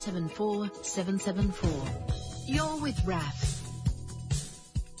74774. You're with RAF.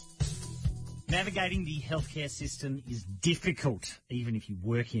 Navigating the healthcare system is difficult, even if you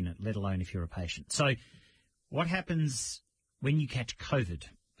work in it, let alone if you're a patient. So what happens when you catch COVID?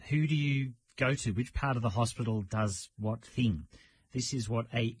 Who do you go to? Which part of the hospital does what thing? This is what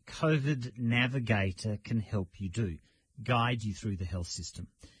a COVID navigator can help you do, guide you through the health system.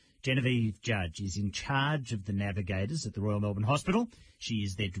 Genevieve Juj is in charge of the navigators at the Royal Melbourne Hospital. She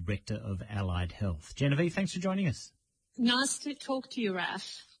is their Director of Allied Health. Genevieve, thanks for joining us. Nice to talk to you,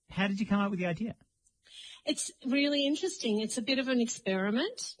 Raf. How did you come up with the idea? It's really interesting. It's a bit of an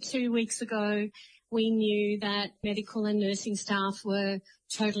experiment. 2 weeks ago, we knew that medical and nursing staff were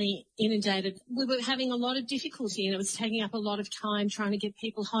totally inundated. We were having a lot of difficulty and it was taking up a lot of time trying to get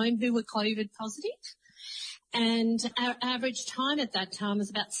people home who were COVID positive. And our average time at that time was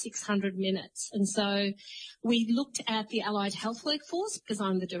about 600 minutes. And so we looked at the allied health workforce, because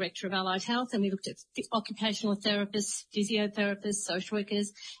I'm the Director of Allied Health, and we looked at occupational therapists, physiotherapists, social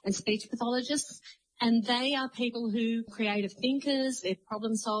workers, and speech pathologists. And they are people who are creative thinkers, they're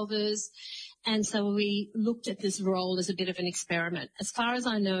problem solvers. And so we looked at this role as a bit of an experiment. As far as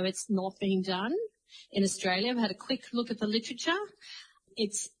I know, it's not been done in Australia. I've had a quick look at the literature.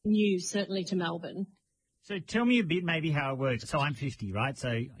 It's new, certainly, to Melbourne. So tell me a bit maybe how it works. So I'm 50, right?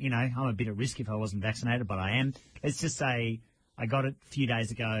 So, you know, I'm a bit at risk if I wasn't vaccinated, but I am. Let's just say I got it a few days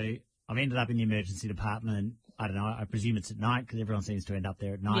ago. I've ended up in the emergency department. I don't know. I presume it's at night because everyone seems to end up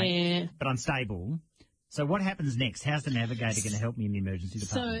there at night. Yeah. But I'm stable. So what happens next? How's the navigator going to help me in the emergency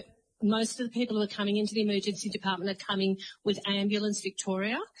department? So most of the people who are coming into the emergency department are coming with Ambulance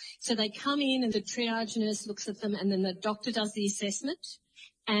Victoria. So they come in and the triage nurse looks at them and then the doctor does the assessment.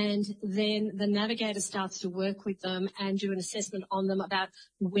 And then the navigator starts to work with them and do an assessment on them about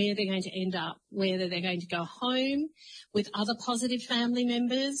where they're going to end up, whether they're going to go home with other positive family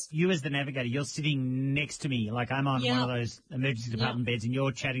members. You as the navigator, you're sitting next to me, like I'm on one of those emergency department beds and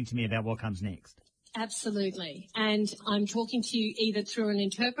you're chatting to me about what comes next. Absolutely. And I'm talking to you either through an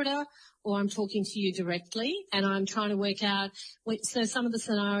interpreter or I'm talking to you directly and I'm trying to work out. So some of the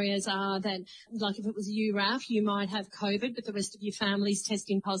scenarios are that, like if it was you, Raf, you might have COVID, but the rest of your family's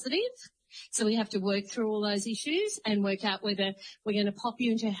testing positive. So we have to work through all those issues and work out whether we're going to pop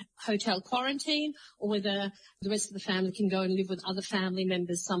you into hotel quarantine or whether the rest of the family can go and live with other family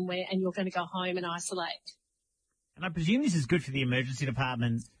members somewhere and you're going to go home and isolate. And I presume this is good for the emergency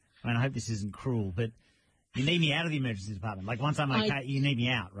department. I mean, I hope this isn't cruel, but you need me out of the emergency department. Like once I'm okay, you need me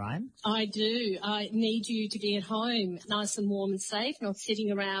out, right? I do. I need you to be at home, nice and warm and safe, not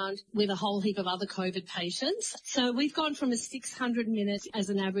sitting around with a whole heap of other COVID patients. So we've gone from a 600 minutes as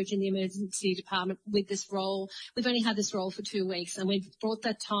an average in the emergency department with this role. We've only had this role for 2 weeks and we've brought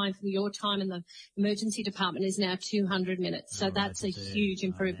that time from your time in the emergency department is now 200 minutes. So that's a huge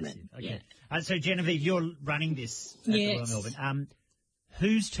improvement. Okay. So Genevieve, you're running this at the Royal Melbourne.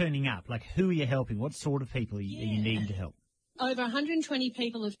 Who's turning up? Like, who are you helping? What sort of people are you needing to help? Over 120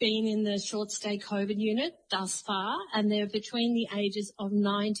 people have been in the short stay COVID unit thus far, and they're between the ages of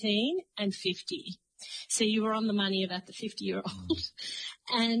 19 and 50. So you were on the money about the 50-year-old.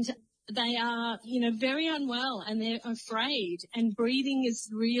 And they are, very unwell and they're afraid and breathing is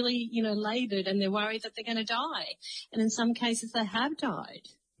really, laboured and they're worried that they're going to die. And in some cases they have died.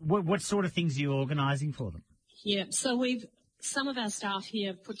 What sort of things are you organising for them? Yeah, so some of our staff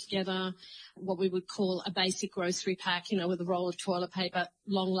here have put together what we would call a basic grocery pack, with a roll of toilet paper,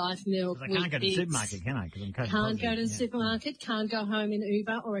 long life milk. I can't go to the supermarket, can I? Can't go to the supermarket, can't go home in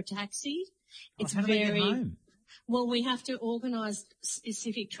Uber or a taxi. It's how do they get home? Well, we have to organise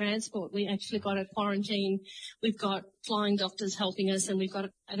specific transport. We actually got a quarantine. We've got flying doctors helping us and we've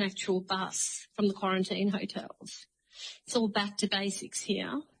got an actual bus from the quarantine hotels. It's all back to basics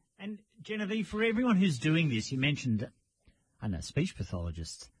here. And Genevieve, for everyone who's doing this, you mentioned speech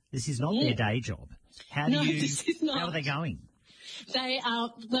pathologists. This is not their day job. How are they going? They are,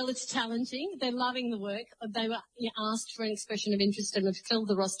 it's challenging. They're loving the work. They were asked for an expression of interest and have filled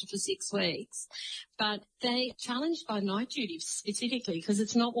the roster for 6 weeks. But they're challenged by night duty specifically because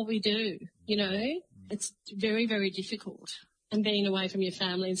it's not what we do, It's very, very difficult. And being away from your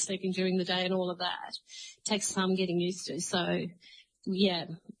family and sleeping during the day and all of that takes some getting used to. So, yeah,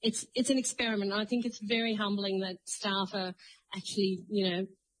 it's an experiment. I think it's very humbling that staff are actually,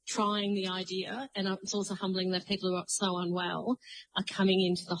 trying the idea, and it's also humbling that people who are so unwell are coming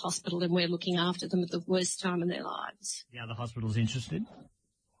into the hospital and we're looking after them at the worst time in their lives. The other hospitals interested?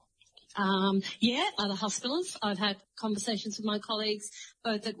 Other hospitals. I've had conversations with my colleagues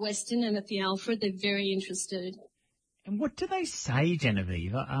both at Western and at the Alfred. They're very interested. And what do they say,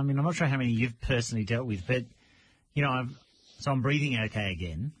 Genevieve? I mean, I'm not sure how many you've personally dealt with, but, I've So I'm breathing okay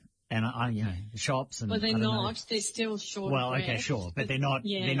again. And the shops and... Well, they're I don't know. not. They're still short Well, of breath. okay, sure. But they're not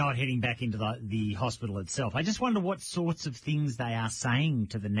heading back into the hospital itself. I just wonder what sorts of things they are saying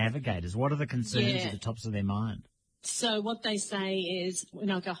to the navigators. What are the concerns at the tops of their mind? So what they say is,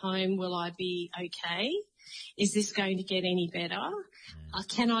 when I go home, will I be okay? Is this going to get any better?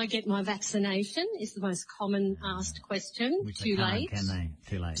 Can I get my vaccination is the most common asked question. Which Too they can't, late. can they?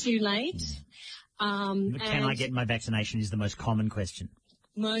 Too late. Too late. Can I get my vaccination is the most common question.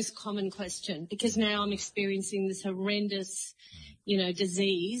 Most common question, because now I'm experiencing this horrendous,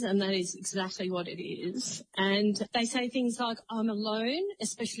 disease, and that is exactly what it is. And they say things like, I'm alone,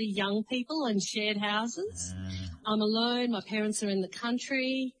 especially young people in shared houses. I'm alone. My parents are in the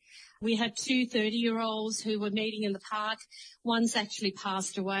country. We had two 30-year-olds who were meeting in the park. One's actually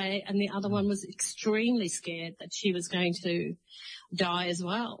passed away, and the other one was extremely scared that she was going to die as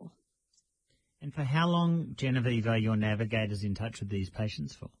well. And for how long, Genevieve, are your navigators in touch with these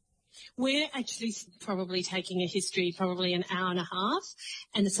patients for? We're actually probably taking a history, probably an hour and a half,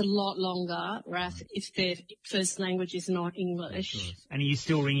 and it's a lot longer, Raf, if their first language is not English. And are you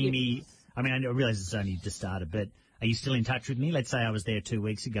still ringing me? I mean, I realise it's only just started, but are you still in touch with me? Let's say I was there 2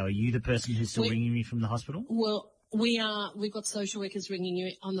 weeks ago. Are you the person who's still ringing me from the hospital? Well, we've got social workers ringing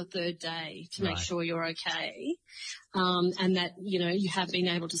you on the third day to make sure you're okay. And that, you have been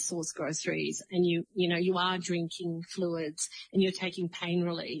able to source groceries and you are drinking fluids and you're taking pain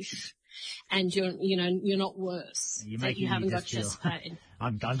relief and you're not worse. You haven't got chest pain.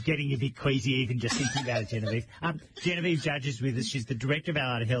 I'm getting a bit queasy even just thinking about it, Genevieve. Genevieve Juj is with us. She's the Director of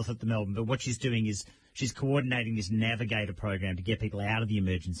Allied Health at the Melbourne, but what she's doing is she's coordinating this Navigator program to get people out of the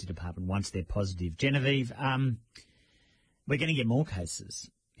emergency department once they're positive. Genevieve, we're going to get more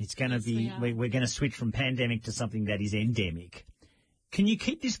cases. It's going to be, we're going to switch from pandemic to something that is endemic. Can you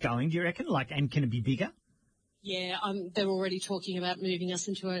keep this going, do you reckon? And can it be bigger? Yeah, they're already talking about moving us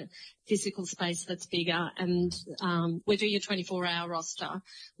into a physical space that's bigger, and we're doing a 24-hour roster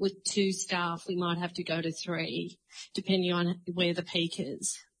with 2 staff. We might have to go to 3, depending on where the peak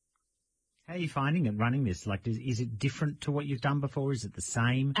is. How are you finding it running this? Is it different to what you've done before? Is it the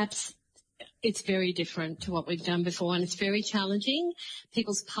same? It's very different to what we've done before, and it's very challenging.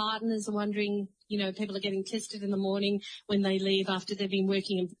 People's partners are wondering, people are getting tested in the morning when they leave after they've been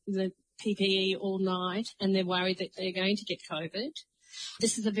working in the PPE all night, and they're worried that they're going to get COVID.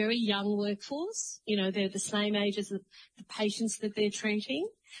 This is a very young workforce. They're the same age as the patients that they're treating,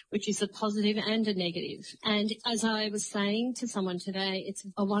 which is a positive and a negative. And as I was saying to someone today, it's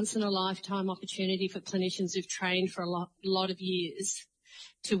a once-in-a-lifetime opportunity for clinicians who've trained for a lot of years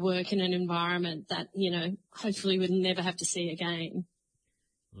to work in an environment that, hopefully we'll never have to see again.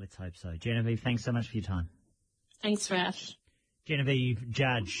 Let's hope so. Genevieve, thanks so much for your time. Thanks, Raf. Genevieve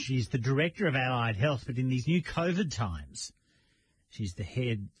Juj, she's the Director of Allied Health, but in these new COVID times, she's the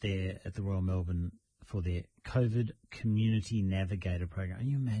head there at the Royal Melbourne for their COVID Community Navigator program. Can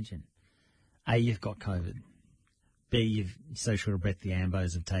you imagine? A, you've got COVID. B, you've so short of breath the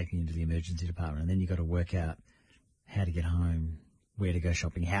ambos have taken you into the emergency department, and then you've got to work out how to get home, where to go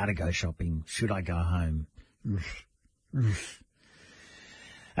shopping, how to go shopping, should I go home?